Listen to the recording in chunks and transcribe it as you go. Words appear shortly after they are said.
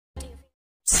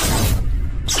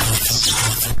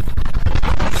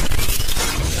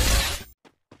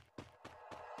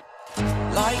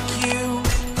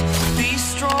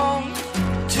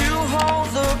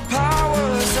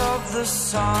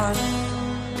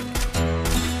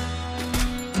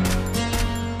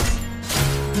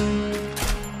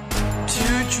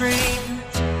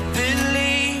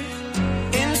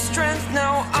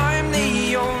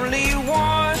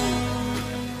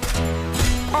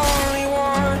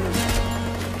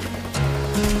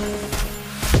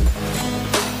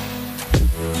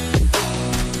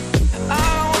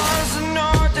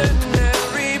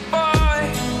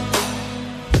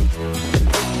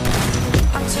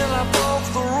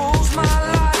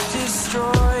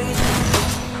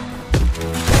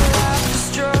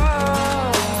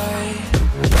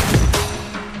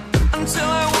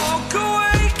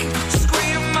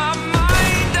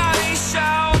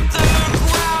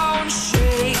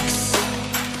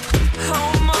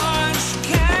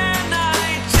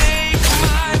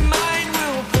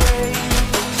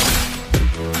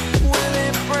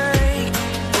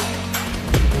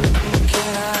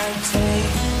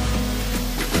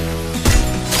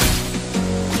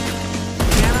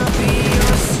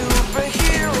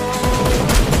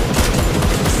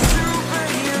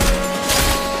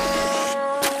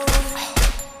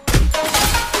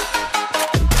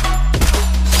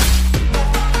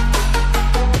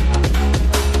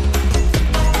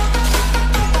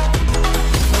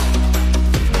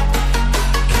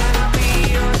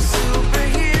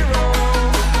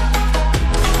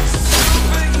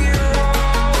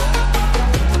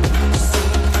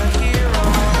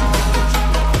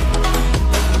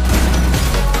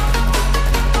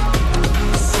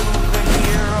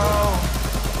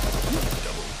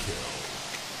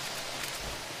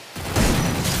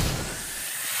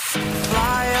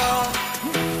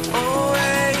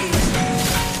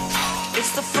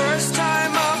It's the first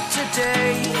time of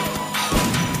today.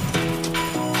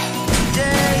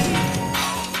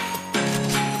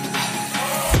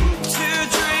 To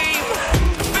dream,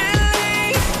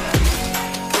 believe.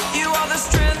 You are the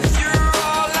strength, you're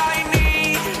all I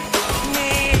need.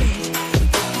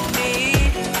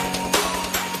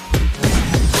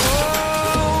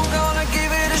 Oh, gonna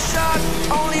give it a shot.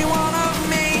 Only one of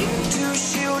me to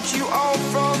shield you all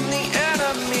from the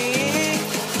enemy.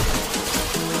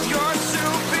 You're a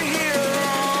superhero.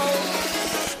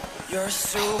 You're a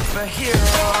superhero.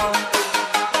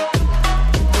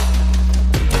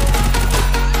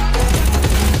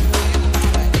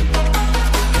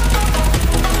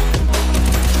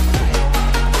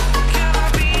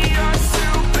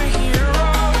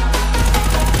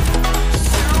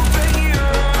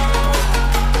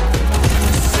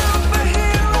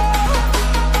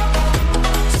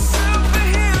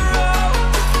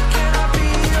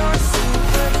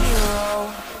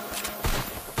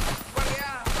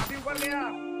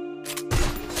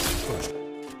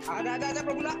 Ada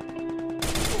pula.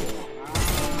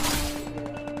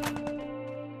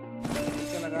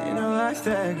 In a life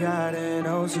that got it,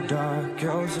 oh so dark,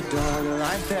 oh so dark. A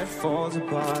life that falls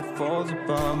apart, falls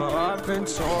apart. My heart been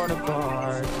torn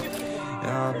apart.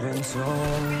 I've been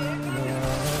torn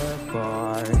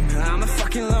apart. I'm a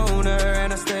fucking loner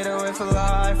and I stayed away for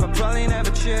life. I'll probably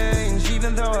never change,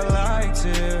 even though I like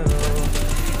to.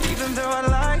 Even though I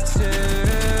like to.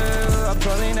 I'll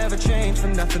probably never change for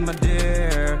nothing, my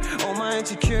dear. All my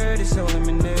insecurities holding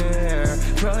me near.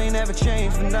 Probably never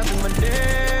change for nothing, my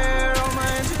dear. All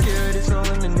my insecurities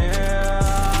holding me near.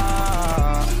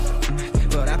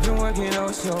 But I've been working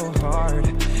oh so hard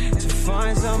to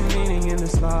find some meaning in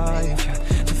this life.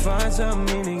 To find some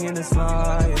meaning in this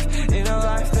life. In a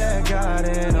life that got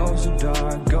it oh so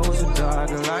dark, goes so dark.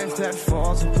 A life that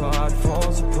falls apart,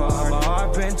 falls apart. My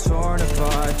heart been torn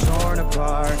apart, torn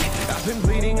apart. I've been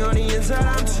bleeding on the inside,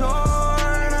 I'm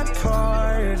torn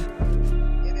apart.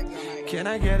 Can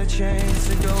I get a chance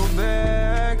to go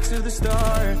back to the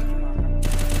start?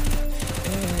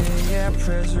 Yeah,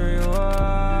 press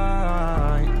rewind.